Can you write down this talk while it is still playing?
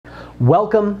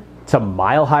Welcome to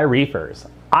Mile High Reefers.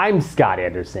 I'm Scott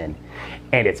Anderson,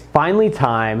 and it's finally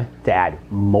time to add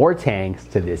more tanks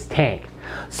to this tank.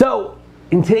 So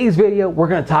in today's video, we're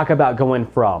going to talk about going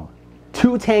from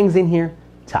 2 tangs in here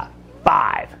to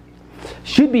 5.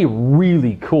 Should be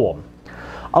really cool.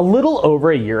 A little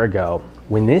over a year ago,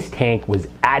 when this tank was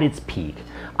at its peak,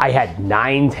 I had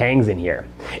 9 tangs in here,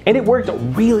 and it worked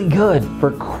really good for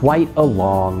quite a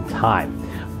long time.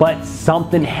 But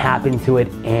something happened to it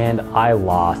and I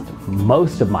lost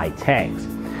most of my tanks.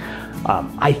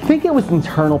 I think it was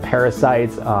internal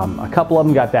parasites. A couple of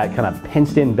them got that kind of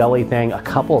pinched in belly thing. A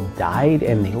couple died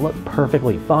and they looked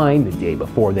perfectly fine. The day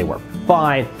before they were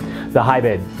fine. The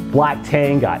hybrid black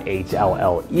tang got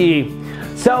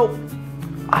HLLE. So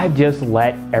I've just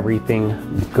let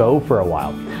everything go for a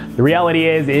while. The reality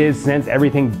is since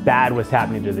everything bad was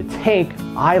happening to the tank,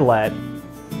 I let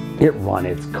it run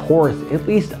its course, at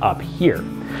least up here.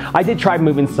 I did try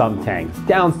moving some tangs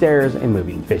downstairs and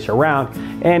moving fish around,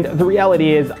 and the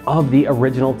reality is of the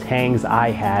original tangs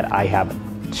I have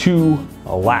 2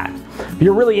 left. If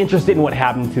you're really interested in what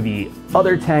happened to the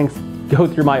other tanks, go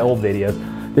through my old videos.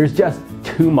 There's just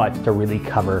too much to really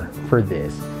cover for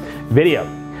this video.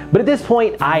 But at this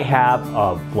point, I have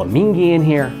a flamingo in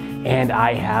here and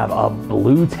I have a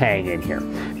blue tang in here.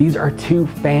 These are 2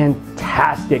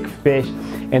 fantastic fish,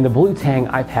 and the blue tang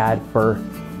I've had for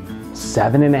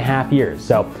 7.5 years.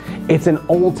 So it's an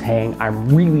old tang.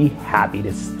 I'm really happy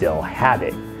to still have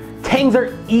it. Tangs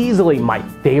are easily my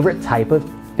favorite type of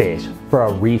fish for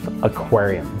a reef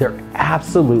aquarium. They're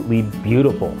absolutely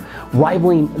beautiful,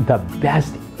 rivaling the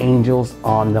best angels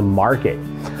on the market.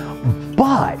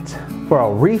 But for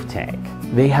a reef tank,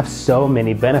 they have so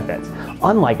many benefits.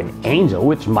 Unlike an angel,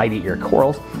 which might eat your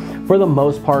corals, for the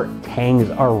most part, tangs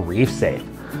are reef safe.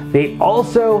 They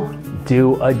also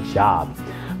do a job.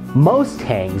 Most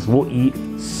tangs will eat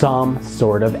some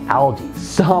sort of algae.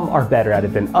 Some are better at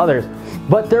it than others,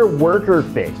 but they're worker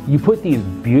fish. You put these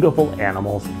beautiful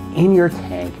animals in your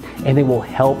tank and they will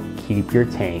help keep your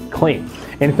tank clean.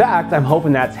 In fact, I'm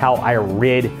hoping that's how I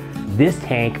rid this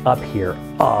tank up here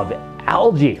of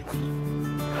algae.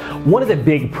 One of the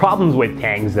big problems with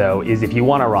tangs though is if you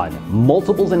want to run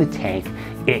multiples in a tank,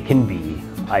 it can be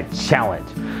a challenge.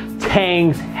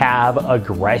 Tangs have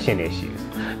aggression issues.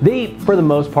 They, for the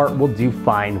most part, will do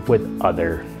fine with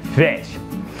other fish.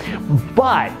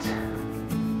 But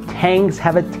tangs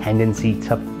have a tendency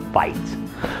to fight.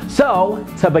 So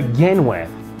to begin with,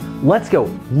 let's go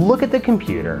look at the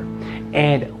computer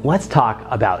and let's talk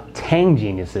about tang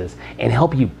geniuses and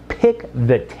help you pick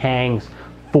the tangs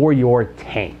for your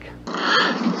tank.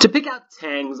 To pick out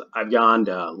tangs, I've gone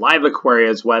to Live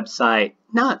Aquaria's website.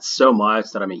 Not so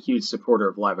much that I'm a huge supporter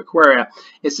of Live Aquaria.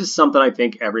 It's just something I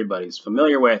think everybody's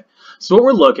familiar with. So what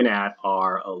we're looking at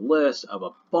are a list of a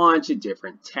bunch of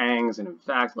different tangs. And in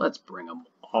fact, let's bring them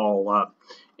all up.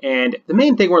 And the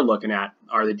main thing we're looking at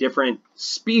are the different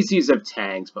species of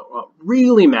tangs. But what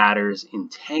really matters in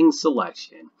tang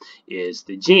selection is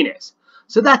the genus.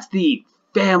 So that's the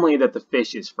family that the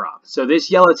fish is from. So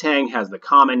this yellow tang has the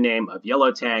common name of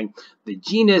yellow tang. The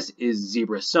genus is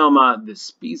Zebrasoma. The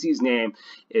species name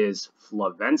is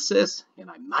Flavensis,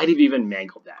 and I might have even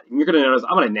mangled that. And you're going to notice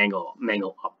I'm going to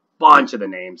mangle a bunch of the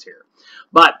names here.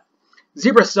 But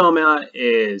Zebrasoma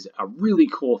is a really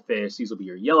cool fish. These will be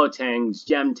your yellow tangs,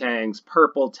 gem tangs,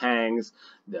 purple tangs,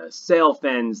 the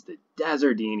sailfins, the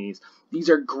desertinis. These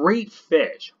are great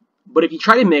fish. But if you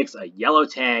try to mix a yellow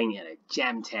tang and a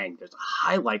gem tang, there's a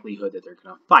high likelihood that they're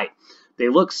going to fight. They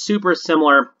look super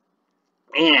similar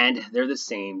and they're the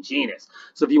same genus.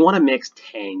 So if you want to mix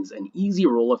tangs, an easy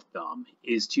rule of thumb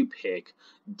is to pick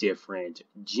different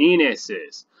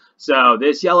genuses. So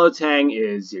this yellow tang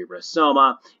is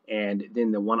Zebrasoma, and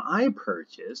then the one I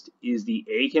purchased is the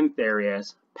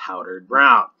Acantharius powdered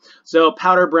brown. So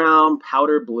powder brown,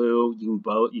 powder blue, you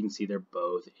can see they're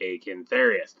both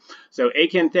Acantharius. So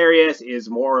Acantharius is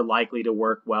more likely to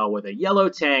work well with a yellow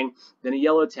tang than a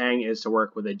yellow tang is to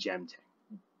work with a gem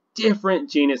tang. Different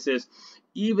genuses,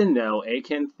 even though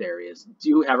Acantharius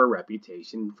do have a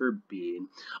reputation for being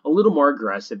a little more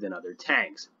aggressive than other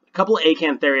tangs. A couple of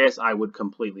Acantharius I would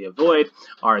completely avoid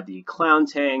are the clown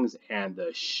tangs and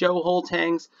the show hole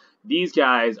tangs. These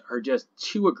guys are just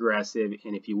too aggressive,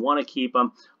 and if you want to keep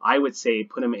them, I would say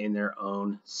put them in their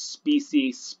own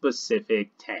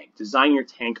species-specific tank. Design your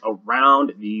tank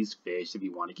around these fish if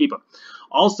you want to keep them.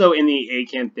 Also in the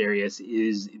Acantharius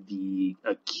is the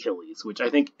Achilles, which I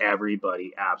think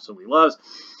everybody absolutely loves.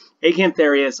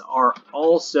 Acantharius are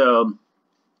also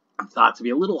thought to be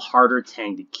a little harder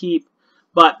tang to keep,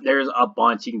 but there's a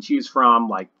bunch you can choose from,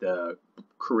 like the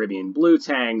Caribbean blue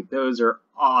tang. Those are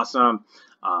awesome.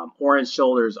 Orange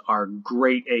shoulders are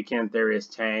great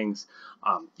Acantharius tangs.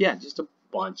 Yeah, just a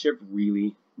bunch of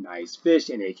really nice fish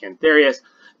in Acantharius.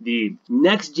 The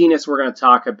next genus we're going to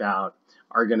talk about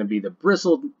are going to be the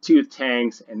bristle-tooth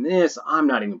tangs, and this, I'm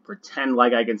not even pretend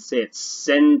like I can say it,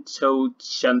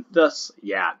 Centochanthus.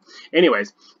 Yeah.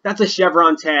 Anyways, that's a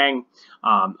chevron tang.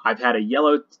 I've had a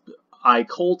yellow eye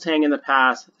coal tang in the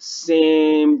past,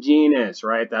 same genus,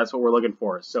 right? That's what we're looking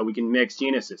for, so we can mix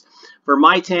genuses. For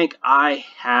my tank, I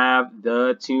have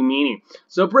the Tumini.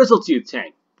 So bristle-tooth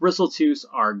tank. Bristle-tooths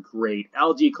are great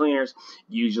algae cleaners,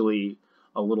 usually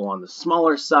a little on the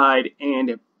smaller side,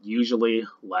 and usually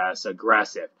less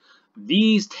aggressive.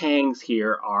 These tangs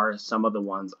here are some of the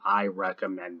ones I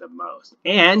recommend the most.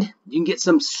 And you can get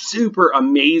some super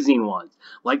amazing ones,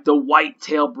 like the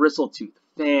white-tailed bristle-tooth.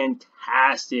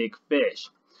 Fantastic fish.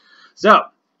 So,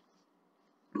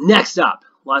 next up,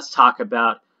 let's talk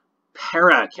about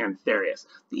Paracantharius.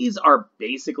 These are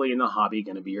basically in the hobby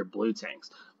going to be your blue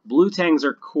tangs. Blue tangs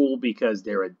are cool because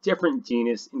they're a different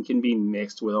genus and can be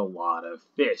mixed with a lot of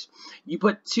fish. You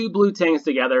put two blue tangs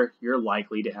together, you're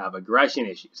likely to have aggression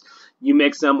issues. You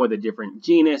mix them with a different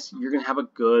genus, you're going to have a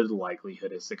good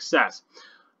likelihood of success.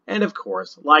 And of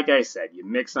course, like I said, you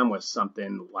mix them with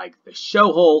something like the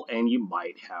show hole and you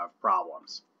might have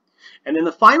problems. And then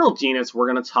the final genus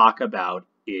we're going to talk about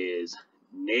is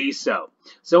Naso.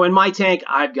 So in my tank,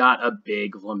 I've got a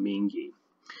big Flamingi.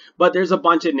 But there's a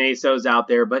bunch of Nasos out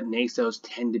there, but Nasos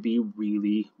tend to be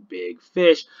really big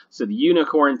fish. So the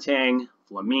unicorn tang,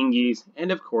 Flamingis,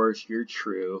 and of course your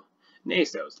true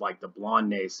Nasos, like the blonde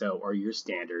Naso or your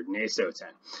standard Naso tang.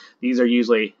 These are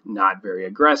usually not very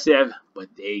aggressive,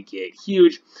 but they get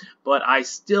huge. But I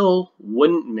still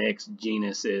wouldn't mix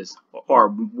genuses or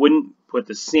wouldn't put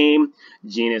the same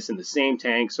genus in the same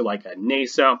tank. So like a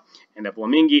Naso and a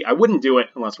Flamingi, I wouldn't do it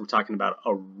unless we're talking about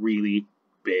a really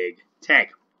big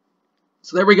tank.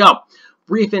 So there we go.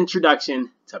 Brief introduction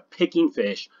to picking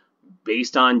fish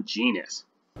based on genus.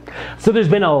 So there's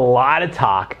been a lot of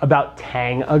talk about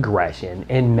tang aggression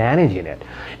and managing it.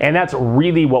 And that's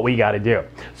really what we got to do.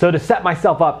 So to set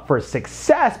myself up for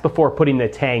success before putting the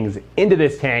tangs into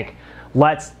this tank,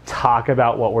 let's talk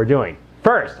about what we're doing.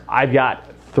 First, I've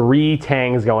got 3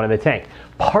 tangs going in the tank.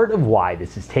 Part of why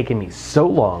this has taken me so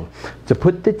long to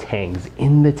put the tangs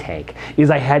in the tank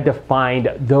is I had to find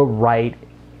the right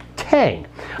tang.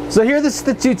 So here this is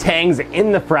the 2 tangs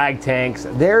in the frag tanks.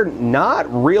 They're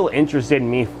not real interested in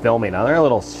me filming. Now they're a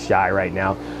little shy right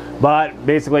now, but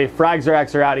basically frags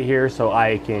are out of here so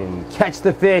I can catch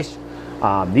the fish.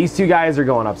 These 2 guys are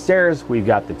going upstairs. We've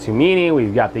got the Tumini,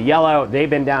 we've got the yellow. They've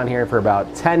been down here for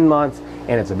about 10 months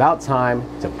and it's about time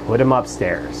to put them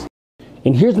upstairs.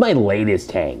 And here's my latest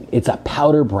tang. It's a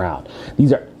powder brown.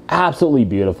 These are absolutely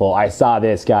beautiful. I saw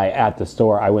this guy at the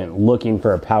store. I went looking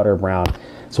for a powder brown.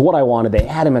 So what I wanted, they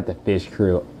had him at the fish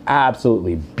crew.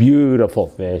 Absolutely beautiful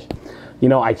fish. You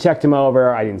know, I checked him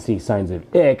over. I didn't see signs of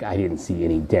ick. I didn't see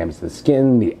any damage to the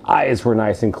skin. The eyes were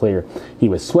nice and clear. He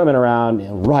was swimming around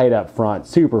and right up front,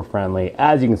 super friendly.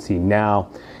 As you can see now,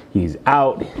 he's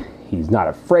out. He's not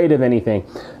afraid of anything.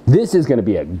 This is going to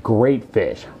be a great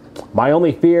fish. My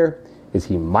only fear is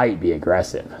he might be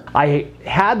aggressive. I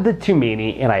had the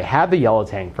Tumini and I had the yellow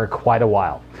tang for quite a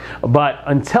while, but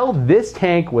until this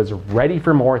tank was ready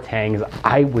for more tangs,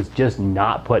 I was just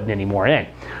not putting any more in.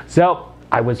 So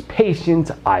I was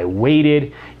patient, I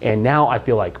waited, and now I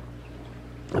feel like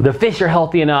the fish are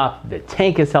healthy enough, the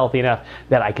tank is healthy enough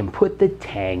that I can put the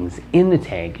tangs in the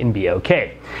tank and be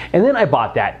okay. And then I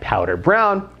bought that powder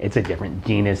brown. It's a different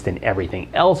genus than everything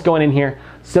else going in here,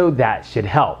 so that should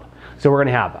help. So we're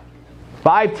gonna have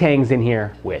 5 tangs in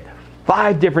here with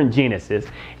 5 different genuses,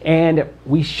 and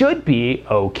we should be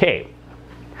okay.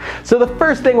 So the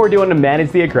first thing we're doing to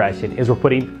manage the aggression is we're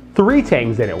putting 3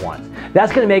 tangs in at once.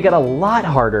 That's going to make it a lot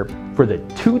harder for the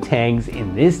 2 tangs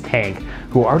in this tank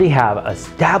who already have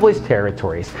established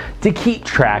territories to keep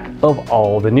track of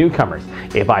all the newcomers.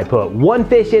 If I put 1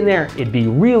 fish in there, it'd be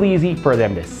real easy for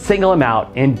them to single him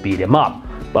out and beat him up.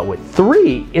 But with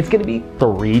 3, it's going to be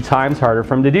 3 times harder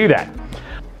for them to do that.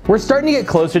 We're starting to get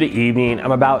closer to evening.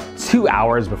 I'm about 2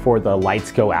 hours before the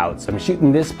lights go out, so I'm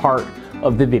shooting this part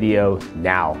of the video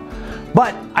now.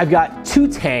 But I've got 2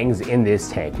 tangs in this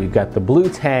tank. We've got the blue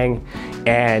tang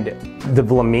and the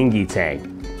Flamingi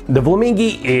tang. The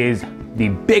Flamingi is the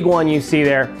big one you see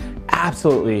there.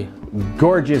 Absolutely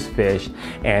gorgeous fish,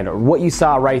 and what you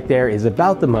saw right there is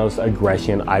about the most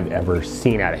aggression I've ever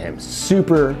seen out of him.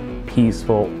 Super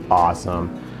peaceful,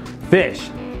 awesome fish.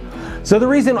 So the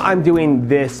reason I'm doing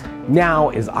this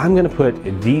now is I'm gonna put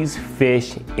these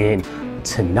fish in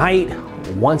tonight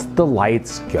once the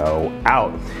lights go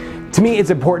out. To me, it's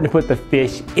important to put the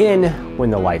fish in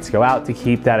when the lights go out to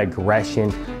keep that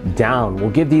aggression down. We'll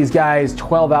give these guys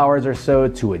 12 hours or so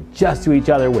to adjust to each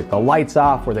other with the lights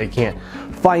off where they can't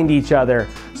find each other.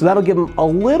 So that'll give them a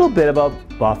little bit of a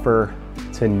buffer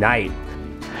tonight.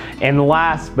 And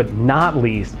last but not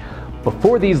least,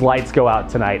 before these lights go out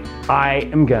tonight, I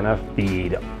am gonna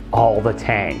feed all the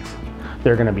tangs.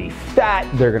 They're gonna be fat,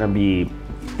 they're gonna be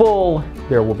full,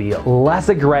 there will be less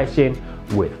aggression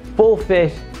with full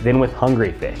fish than with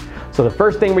hungry fish. So the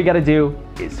first thing we gotta do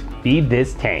is feed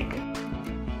this tank.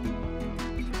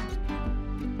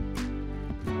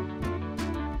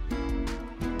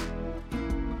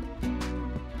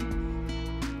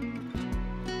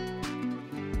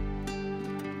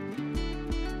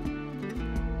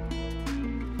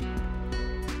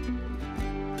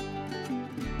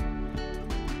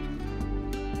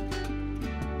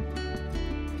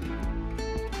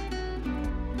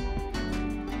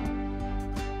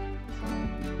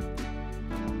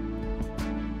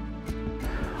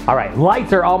 All right,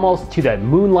 lights are almost to the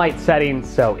moonlight setting,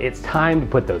 so it's time to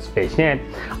put those fish in.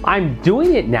 I'm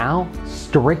doing it now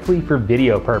strictly for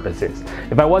video purposes.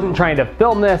 If I wasn't trying to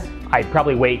film this, I'd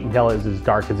probably wait until it was as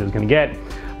dark as it was gonna get,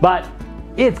 but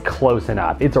it's close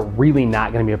enough. It's really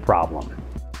not gonna be a problem.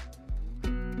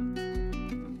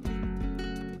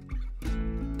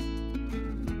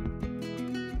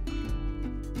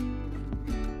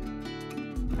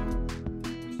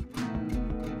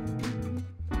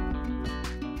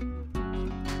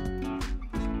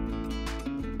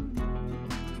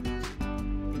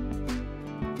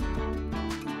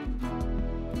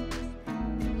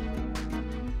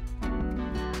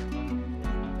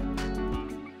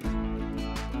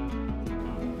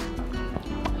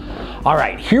 All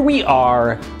right, here we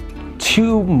are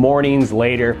 2 mornings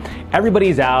later.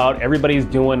 Everybody's out, everybody's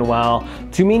doing well.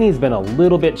 Tumini's been a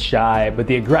little bit shy, but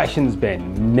the aggression's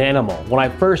been minimal. When I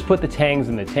first put the tangs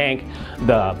in the tank,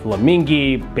 the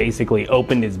flamingi basically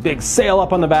opened his big sail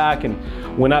up on the back and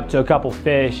went up to a couple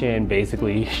fish and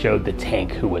basically showed the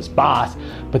tank who was boss.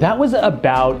 But that was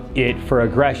about it for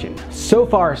aggression. So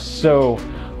far, so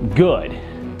good.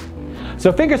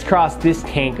 So fingers crossed this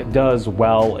tank does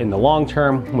well in the long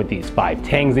term with these 5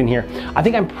 tangs in here. I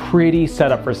think I'm pretty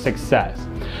set up for success.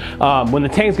 When the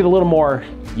tanks get a little more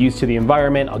used to the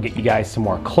environment, I'll get you guys some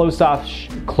more close-up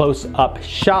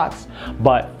shots.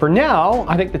 But for now,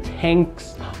 I think the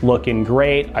tank's looking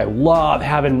great. I love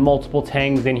having multiple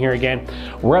tangs in here again.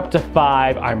 We're up to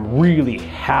 5. I'm really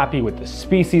happy with the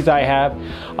species I have.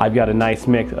 I've got a nice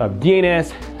mix of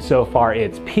genus. So far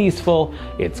it's peaceful,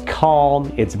 it's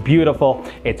calm, it's beautiful.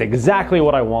 It's exactly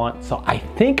what I want, so I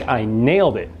think I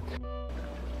nailed it.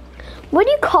 What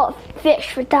do you call a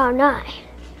fish without an eye?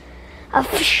 A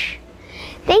fish.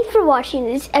 Thanks for watching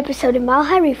this episode of Mile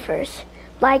High Reefers.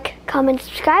 Like, comment,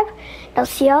 subscribe, and I'll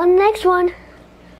see you all in the next one.